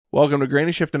Welcome to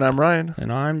Granny Shift, and I'm Ryan.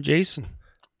 And I'm Jason.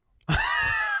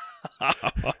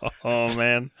 Oh,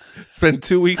 man. It's been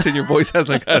 2 weeks and your voice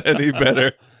hasn't got any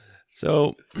better.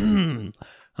 So, I'm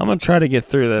going to try to get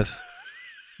through this.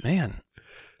 Man,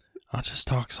 I'll just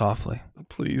talk softly.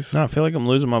 Please. No, I feel like I'm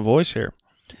losing my voice here.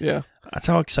 Yeah. That's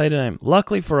how excited I am.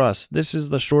 Luckily for us, this is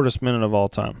the shortest minute of all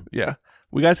time. Yeah.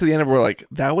 We got to the end of it, we're like,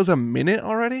 that was a minute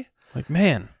already? Like,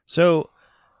 man. So,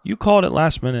 you called it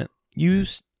last minute.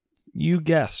 You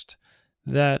guessed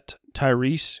that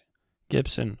Tyrese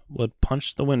Gibson would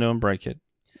punch the window and break it.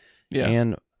 Yeah.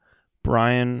 And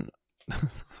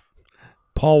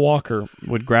Paul Walker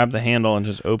would grab the handle and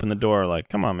just open the door like,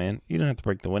 come on, man. You don't have to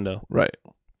break the window. Right.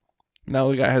 Now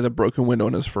the guy has a broken window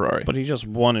in his Ferrari. But he just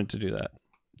wanted to do that.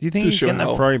 Do you think To he's show getting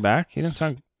how- that Ferrari back? He didn't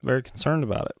sound very concerned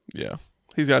about it. Yeah.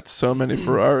 He's got so many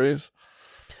Ferraris.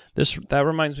 That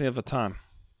reminds me of a time.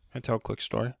 Can I tell a quick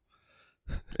story?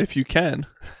 If you can.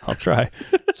 I'll try.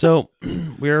 So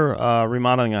we're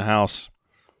remodeling a house.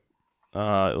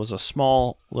 It was a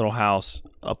small little house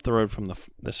up the road from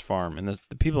this farm, and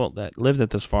the people that lived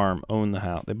at this farm owned the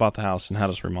house. They bought the house and had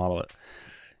us remodel it.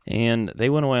 And they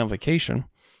went away on vacation.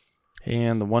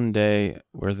 And the one day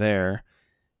we're there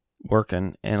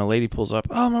working, and a lady pulls up.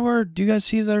 Oh my word! Do you guys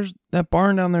see there's that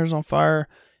barn down there is on fire?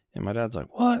 And my dad's like,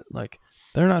 what? Like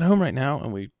they're not home right now.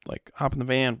 And we like hop in the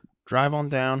van, drive on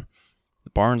down. The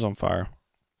barn's on fire.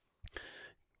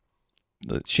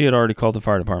 She had already called the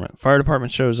fire department. Fire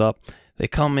department shows up. They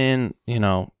come in,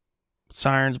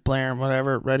 sirens blaring,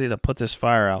 whatever, ready to put this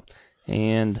fire out.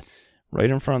 And right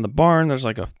in front of the barn, there's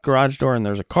like a garage door and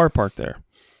there's a car parked there.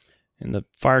 And the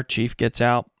fire chief gets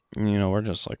out, and, we're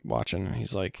just like watching. And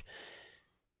he's like,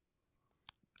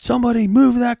 somebody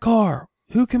move that car.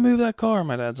 Who can move that car?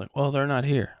 My dad's like, well, they're not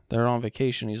here. They're on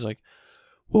vacation. He's like,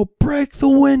 well, break the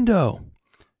window.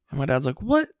 And my dad's like,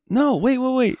 what? No,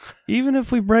 wait. Even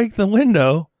if we break the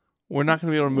window, We're not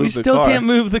going to be able to move we the still car. can't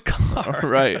move the car.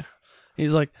 Right.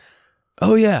 He's like,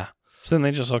 oh, yeah. So then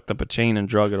they just hooked up a chain and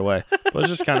drug it away. But it was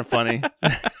just kind of funny.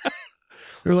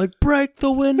 They're like, break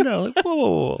the window. Like,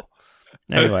 whoa.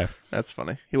 Anyway. That's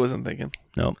funny. He wasn't thinking.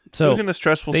 No. He So was in a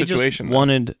stressful they situation. just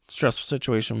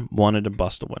wanted to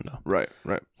bust a window. Right.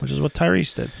 Which is what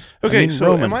Tyrese did. Okay,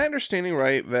 so Roman. am I understanding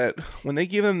right that when they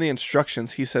gave him the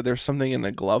instructions, he said there's something in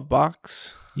the glove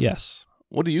box? Yes.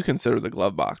 What do you consider the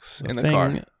glove box in the thing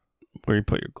car? where you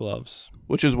put your gloves.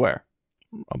 Which is where?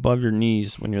 Above your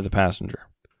knees when you're the passenger.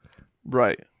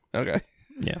 Right. Okay.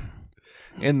 Yeah.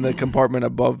 In the compartment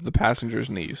above the passenger's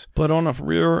knees. But on a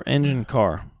rear engine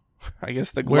car, I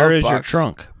guess the glove where is box. your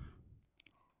trunk?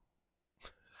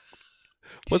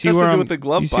 What's that to do with the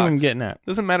glove do you see what I'm box? getting at?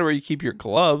 Doesn't matter where you keep your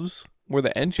gloves, where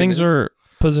the engine Things is. are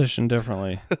positioned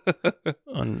differently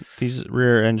on these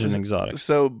rear engine exotics.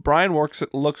 So Brian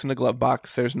looks in the glove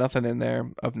box. There's nothing in there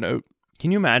of note.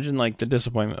 Can you imagine like the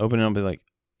disappointment opening up and be like,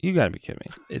 you gotta be kidding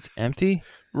me. It's empty?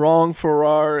 Wrong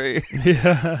Ferrari.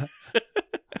 Yeah.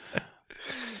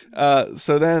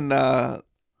 So then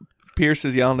Pierce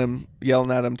is yelling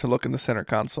at him to look in the center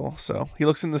console. So he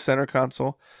looks in the center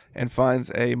console and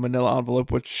finds a manila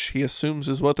envelope, which he assumes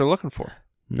is what they're looking for.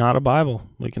 Not a Bible,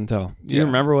 we can tell. Do you Yeah.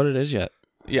 remember what it is yet?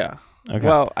 Yeah. Okay.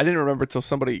 Well, I didn't remember until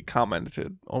somebody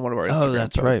commented on one of our Instagram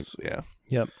that's posts. Yeah.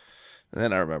 Yep. And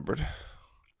then I remembered.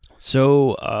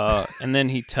 So, and then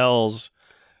he tells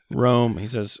Rome, he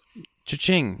says,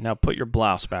 cha-ching, now put your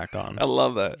blouse back on. I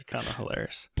love that. Kind of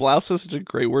hilarious. Blouse is such a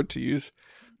great word to use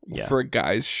Yeah. for a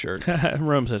guy's shirt.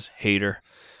 Rome says, hater.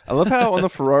 I love how on the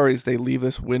Ferraris they leave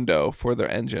this window for their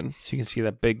engine. So you can see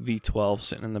that big V12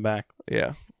 sitting in the back.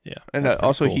 Yeah. Yeah. And that's it pretty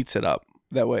also cool. heats it up.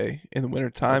 That way in the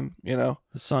wintertime, The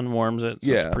sun warms it,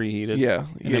 so Yeah. it's preheated. Yeah.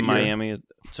 And in Miami,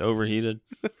 it's overheated.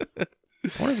 I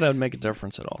wonder if that would make a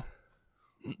difference at all.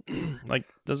 Like,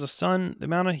 does the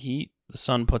amount of heat the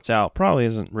sun puts out probably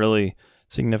isn't really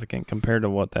significant compared to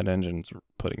what that engine's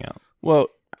putting out. Well,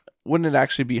 wouldn't it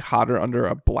actually be hotter under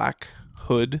a black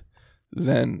hood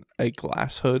than a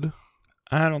glass hood?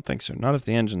 I don't think so. Not if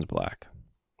the engine's black.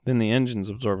 Then the engine's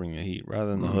absorbing the heat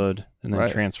rather than the hood and then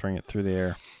Right. transferring it through the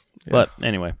air. Yeah. But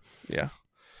anyway, Yeah.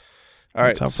 All right.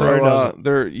 That's how So Ferrari does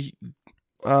they're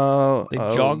They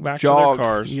jog back to their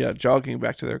cars. Yeah, jogging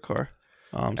back to their car.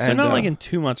 so And, not like in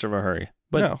too much of a hurry.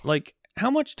 But No. like, how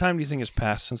much time do you think has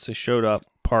passed since they showed up,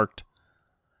 parked?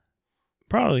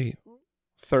 Probably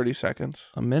 30 seconds.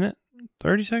 a minute,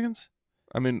 30 seconds,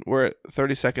 I mean, we're at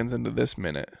 30 seconds into this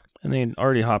minute. and they had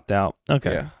already hopped out.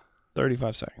 Okay, Yeah.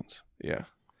 35 seconds. Yeah.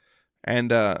 And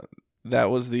that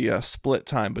was the split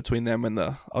time between them and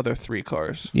the other three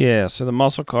cars. Yeah, so the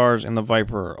muscle cars and the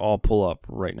Viper all pull up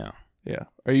right now. Yeah.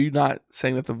 Are you not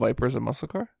saying that the Viper is a muscle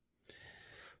car?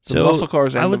 The muscle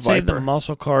cars and I would the say Viper. the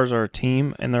muscle cars are a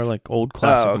team, and they're like old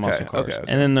classic okay, muscle cars. okay.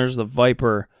 And then there's the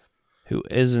Viper, who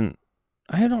isn't.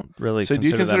 I don't really. So do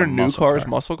you consider consider that a new muscle cars car.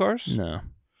 muscle cars? No,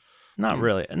 not Hmm.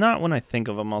 really. Not when I think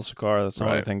of a muscle car. That's not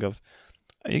what I Right. think of.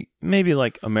 Maybe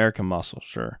like American Muscle,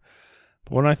 sure.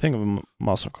 But when I think of a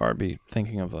muscle car, I'd be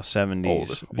thinking of a 70s Old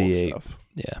V8. stuff.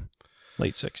 Yeah,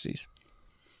 late 60s.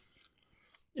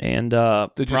 And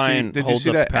Did you Brian see? Did you holds see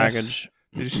up that the package.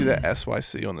 Did you see that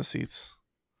SYC on the seats?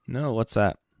 No, what's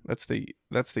that? That's the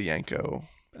Yanko.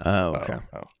 Oh, okay.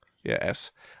 Oh, yeah,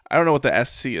 S. I don't know what the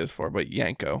SC is for, but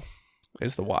Yanko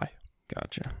is the Y.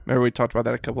 Gotcha. Remember we talked about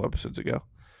that a couple episodes ago.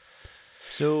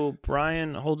 So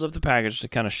Brian holds up the package to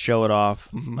kind of show it off,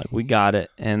 Mhm. like we got it,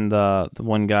 and the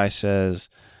one guy says,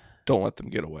 Don't let them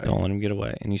get away. "Don't let him get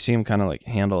away." And you see him kind of like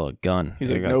handle a gun. He's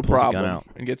The like, guy no pulls the gun problem, out.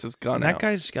 and gets his gun And that out.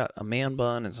 guy's got a man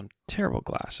bun and some terrible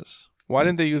glasses. Why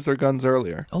didn't they use their guns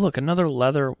earlier? Oh, look, another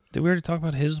leather. Did we already talk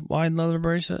about his wide leather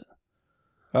bracelet?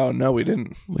 Oh no, we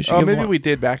didn't. We should Oh, give maybe one. we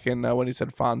did back in when he said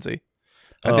Fonzie.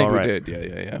 I Oh, think right. we did.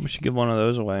 Yeah. We should give one of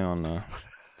those away on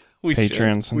We Patreon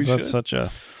should. since We that's should. such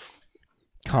a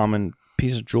common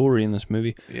piece of jewelry in this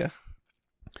movie. Yeah.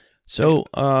 So,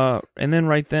 and then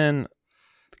right then,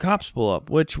 the cops pull up,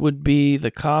 which would be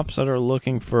the cops that are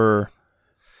looking for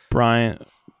Brian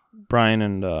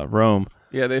and Rome.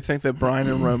 Yeah, they think that Brian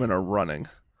and Roman are running,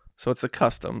 so it's the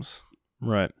customs.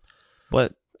 Right.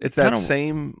 But It's that Kinda-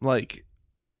 same like.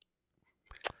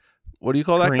 What do you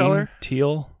call that cream, color?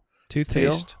 teal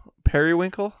toothpaste.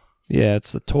 Periwinkle. Yeah,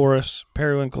 it's the Taurus,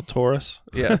 Periwinkle Taurus.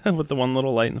 Yeah. With the one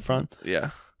little light in the front.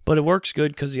 Yeah. But it works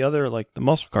good because the other, like the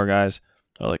muscle car guys,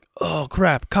 are like, oh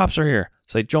crap, cops are here.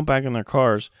 So they jump back in their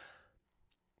cars.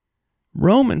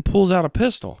 Roman pulls out a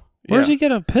pistol. Where's Yeah. he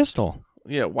get a pistol?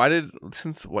 Yeah. Why did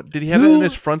did he have it in Who-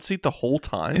 his front seat the whole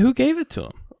time? Who gave it to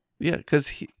him? Yeah,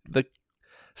 because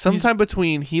sometime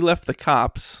between he left the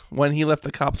cops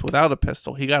without a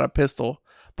pistol, he got a pistol,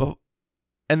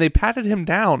 and they patted him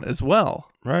down as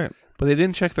well, Right. but they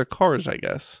didn't check their cars, I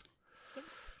guess.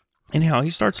 Anyhow,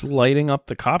 he starts lighting up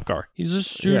the cop car. He's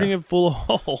just shooting Yeah. it full of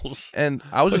holes. And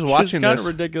I was just Which watching is kind this, of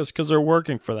ridiculous because they're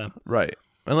working for them. right?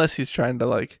 Unless he's trying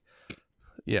to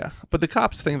yeah. But the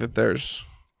cops think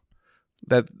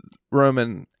that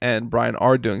Roman and Brian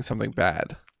are doing something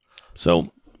bad.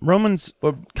 So Roman's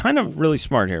kind of really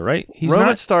smart here, right? He's Roman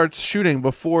not. starts shooting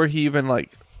before he even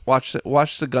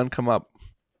watched the gun come up.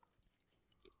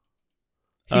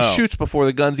 He Oh. shoots before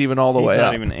the gun's even all the He's way not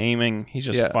up. even aiming. He's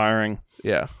just Yeah. firing.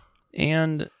 Yeah.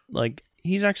 And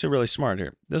he's actually really smart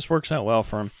here. This works out well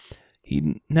for him.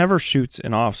 He never shoots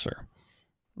an officer.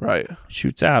 Right.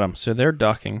 Shoots at him, so they're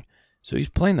ducking. So he's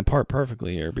playing the part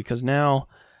perfectly here because now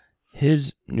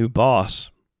his new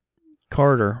boss,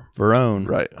 Carter Verone,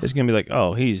 Right. is going to be like,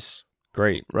 oh, he's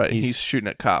great. Right. He's shooting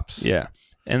at cops. yeah.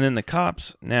 And then the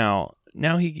cops now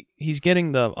he's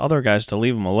getting the other guys to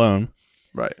leave him alone,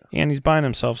 Right. and he's buying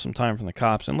himself some time from the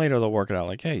cops. And later they'll work it out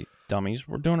like, hey, dummies,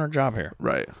 we're doing our job here.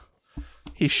 Right.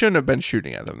 He shouldn't have been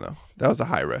shooting at them though. That was a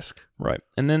high risk. Right.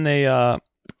 And then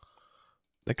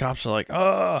the cops are like,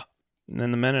 oh, and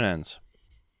then the minute ends.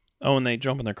 Oh, and they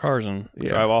jump in their cars and Yeah.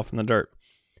 drive off in the dirt.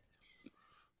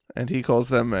 And he calls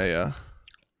them a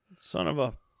Son of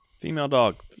a female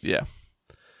dog. yeah.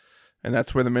 And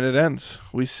that's where the minute ends.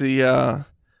 We see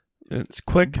It's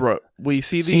quick. we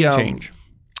see the Scene change.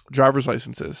 driver's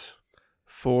licenses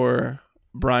for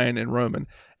Brian and Roman,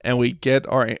 and we get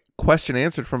our question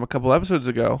answered from a couple episodes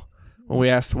ago when we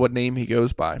asked what name he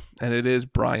goes by, and it is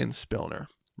Brian Spillner.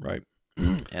 Right.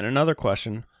 And another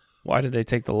question, why did they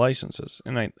take the licenses?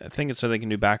 And I think it's so they can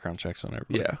do background checks on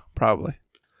everybody. Yeah, probably.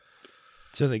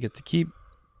 So they get to keep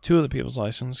two of the people's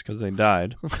license because they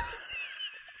died.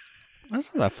 That's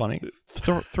not that funny.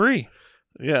 Three.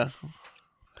 Yeah.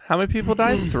 How many people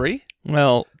died? 3?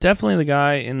 Well, definitely the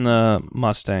guy in the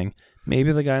Mustang,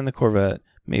 maybe the guy in the Corvette,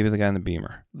 maybe the guy in the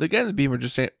Beamer. The guy in the Beamer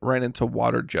just ran into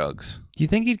water jugs. Do you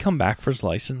think he'd come back for his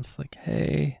license? Like,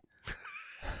 hey.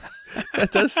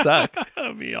 That does suck.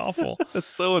 That'd be awful.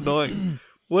 That's so annoying.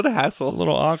 What a It's a hassle.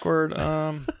 little awkward.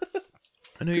 I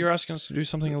know you're asking us to do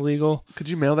something illegal. Could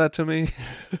you mail that to me?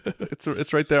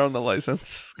 It's right there on the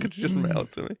license. Could you just mail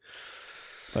it to me?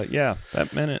 But yeah,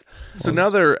 that minute. So was- now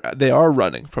they are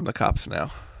running from the cops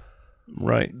now.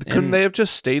 Right. Couldn't And- they have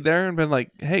just stayed there and been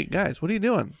like, "Hey guys, what are you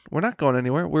doing? We're not going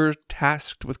anywhere. We're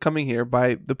tasked with coming here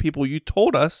by the people you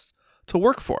told us to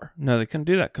work for." No, they couldn't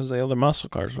do that because the other muscle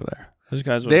cars were there. Those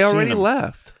guys would They have seen already them.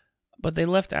 left. But they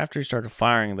left after he started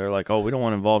firing. They're like, oh, we don't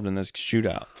want involved in this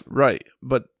shootout. Right.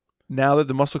 But now that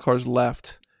the muscle cars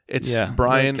left, it's Yeah.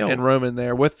 Brian Like, yo. and Roman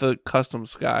there with the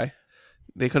customs guy.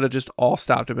 They could have just all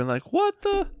stopped and been like, "What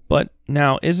the?" But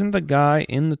now, isn't the guy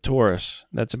in the Taurus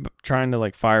that's trying to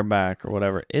like fire back or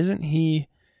whatever? Isn't he?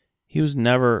 He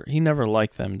never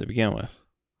liked them to begin with.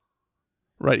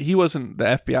 Right. He wasn't the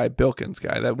FBI Bilkins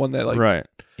guy. That one that like right.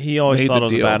 He always made thought the it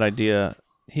was deal. a bad idea.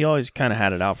 He always kind of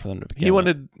had it out for them to begin He with.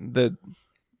 wanted the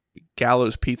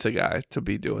Gallows Pizza guy to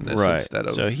be doing this right. instead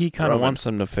of. So he kind of Roman. wants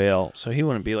them to fail. So he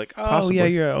wouldn't be like, "Oh Possibly. yeah,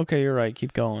 you're right.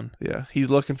 Keep going." Yeah, he's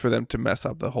looking for them to mess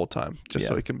up the whole time, just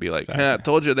so Yeah, he can be like, exactly. I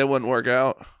told you they wouldn't work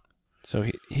out." So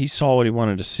he saw what he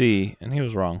wanted to see, and he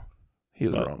was wrong. He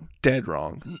was wrong, dead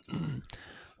wrong.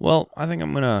 Well, I think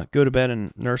I'm gonna go to bed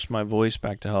and nurse my voice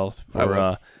back to health I will.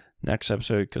 for next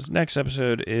episode, because next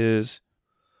episode is,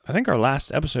 I think, our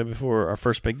last episode before our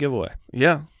first big giveaway.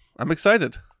 Yeah, I'm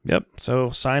excited. Yep. So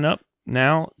sign up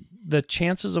now. The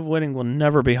chances of winning will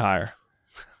never be higher.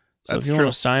 So That's if you true.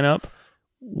 want to sign up,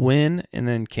 win, and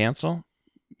then cancel,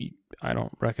 I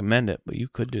don't recommend it, but you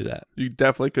could do that. You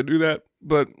definitely could do that,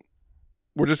 but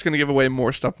we're just gonna give away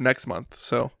more stuff next month.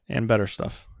 So And better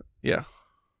stuff. yeah,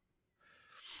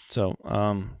 So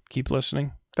keep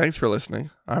listening thanks for listening.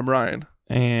 I'm Ryan.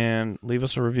 and leave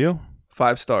us a review.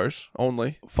 5 stars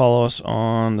only. Follow us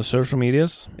on the social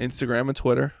medias. Instagram and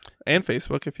Twitter and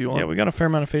Facebook if you want. Yeah, we got a fair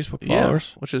amount of Facebook Yeah,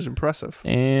 followers. which is impressive.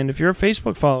 And if you're a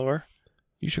Facebook follower,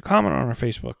 you should comment on our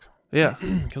Facebook, Yeah,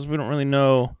 because we don't really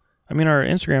know. I mean, our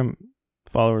Instagram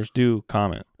followers do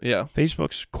comment. yeah,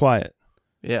 Facebook's quiet.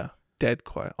 yeah. Dead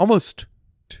quiet. Almost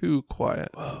too quiet.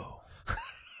 Whoa.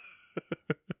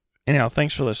 Anyhow,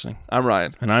 thanks for listening. I'm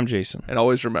Ryan, And I'm Jason. and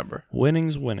always remember.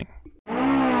 Winning's winning.